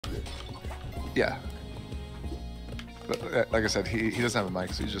Yeah. But, like I said, he doesn't have a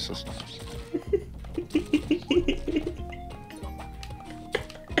mic, so he's just listening.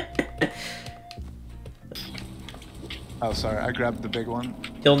 Oh, sorry, I grabbed the big one.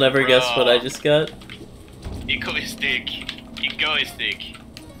 He'll never guess what I just got. Egoistic. Egoistic.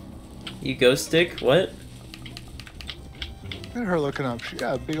 You go stick? What? Look at her looking up. She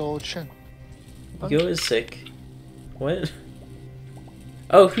got a big old chin. Ego is sick. What?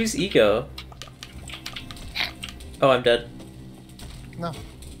 Oh, who's Ego? Oh, I'm dead. No.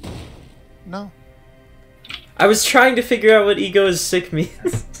 No. I was trying to figure out what ego is sick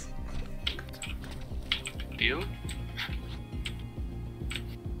means. You?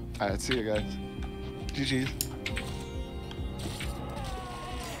 Alright, see you guys. GG's.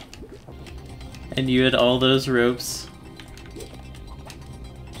 And you had all those ropes.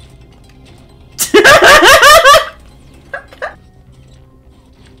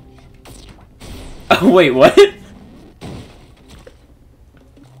 Oh, wait, what?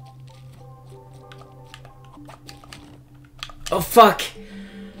 Oh, fuck!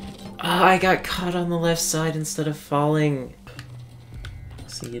 Oh, I got caught on the left side instead of falling.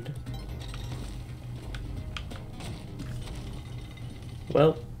 Seed.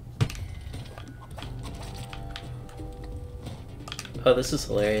 Well. Oh, this is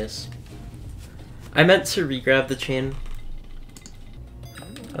hilarious. I meant to re-grab the chain.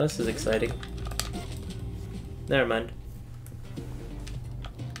 Oh, this is exciting. Never mind.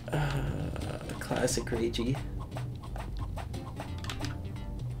 Classic Ragey.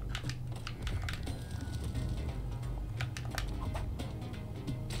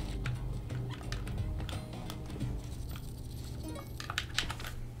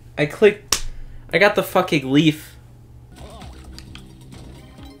 I clicked. I got the fucking leaf.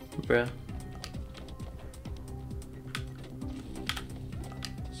 Bruh.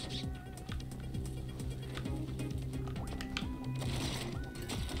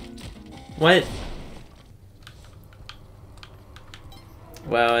 What?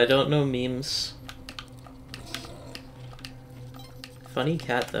 Wow, I don't know memes. Funny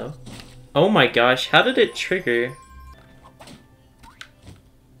cat though. Oh my gosh, how did it trigger?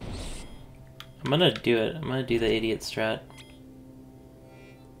 I'm gonna do it. I'm gonna do the idiot strat.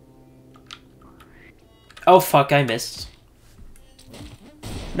 Oh fuck, I missed.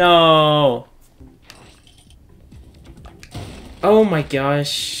 No! Oh my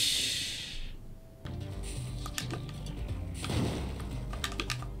gosh.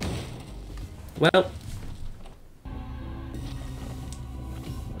 Well.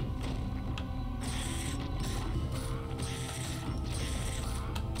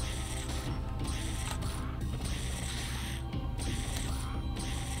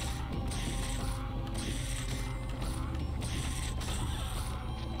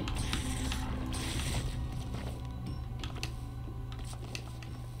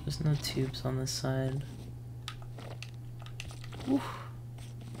 There's no tubes on this side. Oof.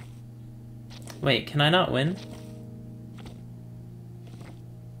 Wait, can I not win?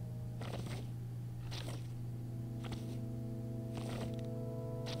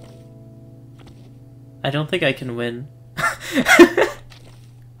 I don't think I can win.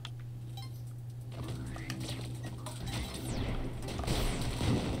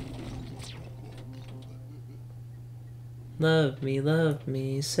 love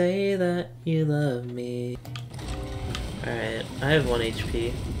me, say that you love me. Alright, I have 1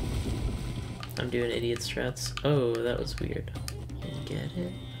 HP. I'm doing idiot strats. Oh, that was weird. Get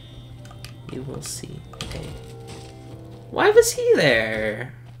it? You will see. Okay. Why was he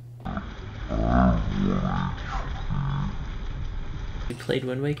there? You played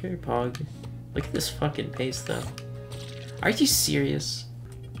Wind Waker? Pog. Look at this fucking pace though. Are you serious?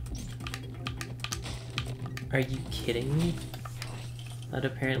 Are you kidding me? That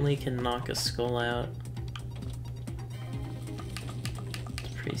apparently can knock a skull out.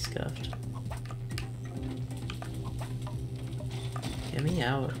 It's pretty scuffed. Get me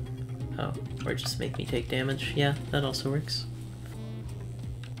out. Oh, or just make me take damage. Yeah, that also works.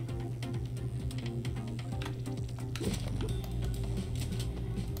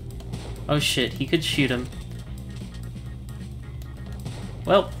 Oh shit, he could shoot him.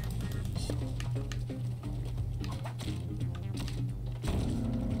 Well.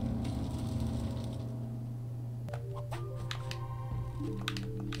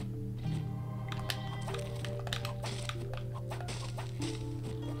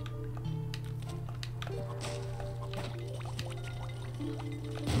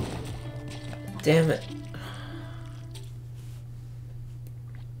 Damn it.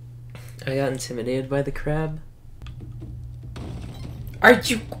 I got intimidated by the crab. Are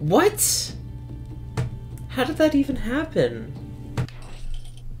you— what? How did that even happen?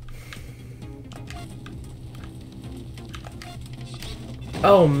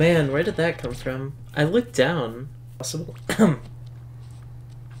 Oh man, where did that come from? I looked down. Possible.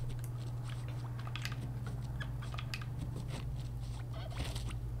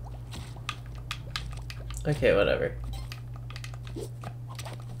 Okay, whatever.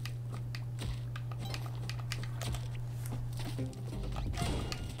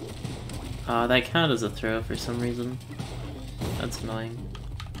 That counted as a throw for some reason. That's annoying.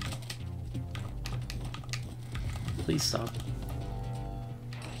 Please stop.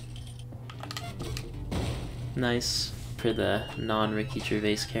 Nice for the non-Ricky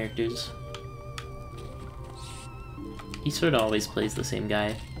Gervais characters. He sort of always plays the same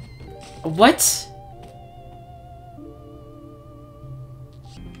guy. What?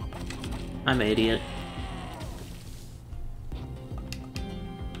 I'm an idiot.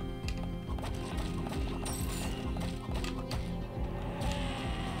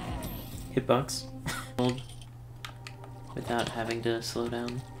 Hitbox. Without having to slow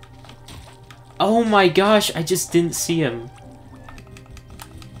down. Oh my gosh, I just didn't see him.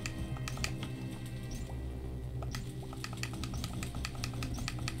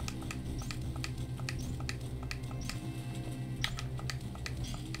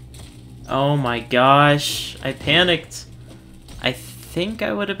 Oh my gosh, I panicked. I think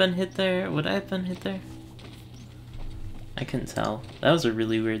I would have been hit there. Would I have been hit there? I couldn't tell. That was a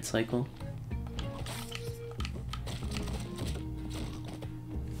really weird cycle.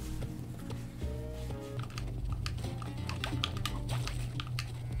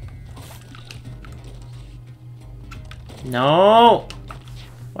 No!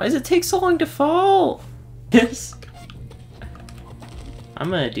 Why does it take so long to fall? Yes. I'm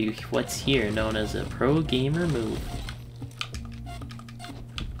gonna do what's here known as a pro gamer move.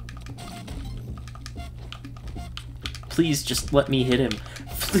 Please just let me hit him.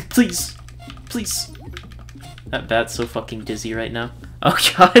 Please. Please. That bat's so fucking dizzy right now. Oh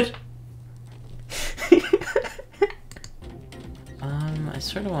god. I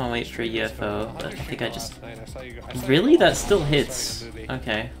sort of want to wait for a UFO, but I think I just... Really? That still hits.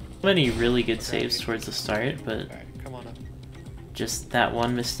 Okay. Many really good saves towards the start, but... Just that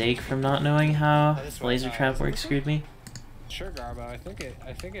one mistake from not knowing how laser trap works screwed me. Sure, Garbo. I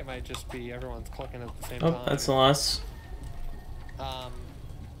think it might just be everyone's clicking at the same time. Oh, that's a loss. Not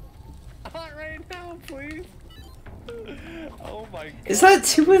right now, please. Oh my god. Is that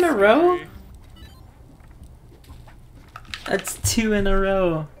 2 in a row? That's 2 in a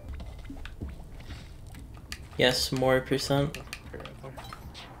row. Yes, more percent.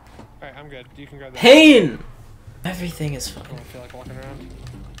 Alright, I'm good. You can grab that. Hayne! Everything is fine. I don't feel like walking around.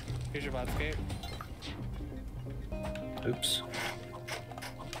 Here's your bot escape. Oops.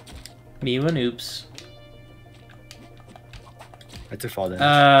 Me one oops. I took fall damage.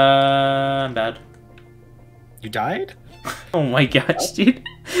 I'm bad. You died? Oh my gosh, dude.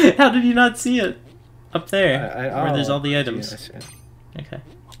 How did you not see it? Up there, where there's all the items. I see it. Okay.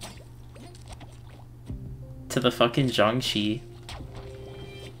 To the fucking Zhangxi.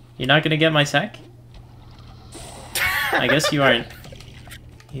 You're not gonna get my sack? I guess you aren't.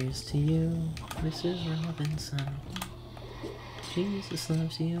 Here's to you, Mrs. Robinson. Jesus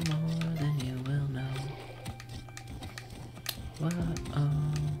loves you more than you will know.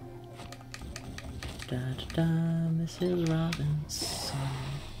 Whoa-oh. Da-da-da, Mrs. Robinson.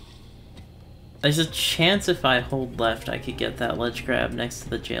 There's a chance if I hold left I could get that ledge grab next to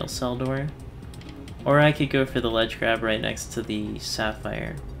the jail cell door. Or I could go for the ledge grab right next to the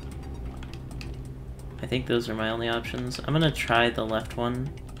sapphire. I think those are my only options. I'm gonna try the left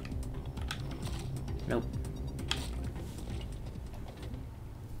one. Nope.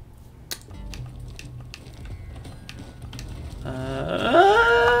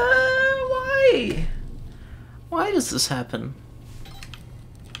 Why? Why does this happen?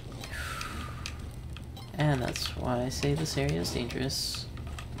 And that's why I say this area is dangerous.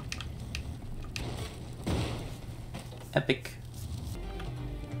 Epic.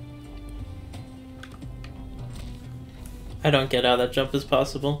 I don't get how that jump is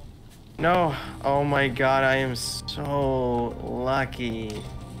possible. No. Oh my god, I am so lucky.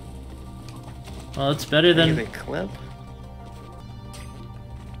 Well, it's better than... the clip?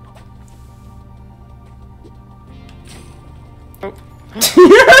 Oh.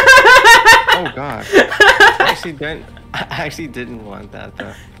 Oh god. I actually didn't want that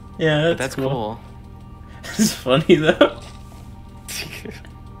though. Yeah, that's cool. cool. It's funny though.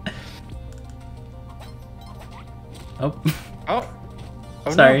 Oh. Oh.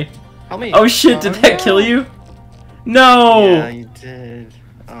 Oh sorry. No. Help me. Oh shit, did that kill you? No! Yeah, you did.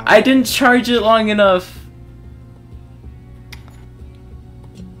 Oh. I didn't charge it long enough.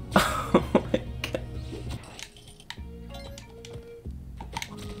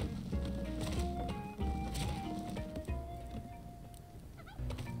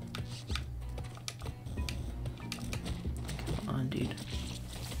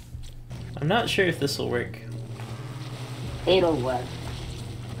 I'm not sure if this will work. It'll work.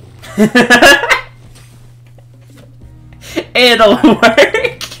 It'll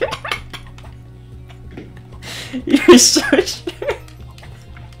work! You're so sure.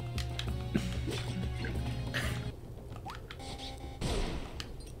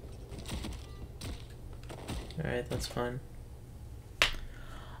 Alright, that's fine.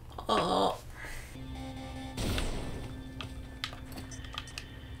 Oh.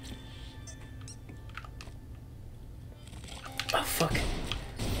 Oh, fuck.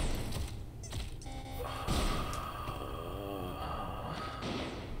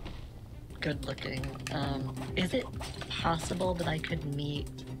 Good looking. Is it possible that I could meet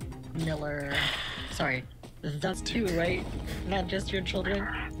Miller? Sorry, that's two, right? Not just your children?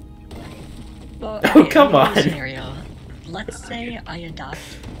 Well, Oh, come on. Scenario. Let's say I adopt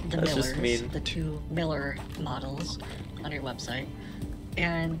the That's just Millers, mean. the two Miller models on your website,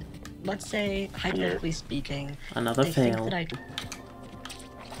 and let's say, hypothetically speaking, Another they fail. think that I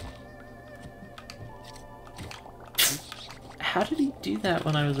How did he do that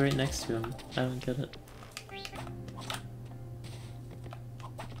when I was right next to him? I don't get it.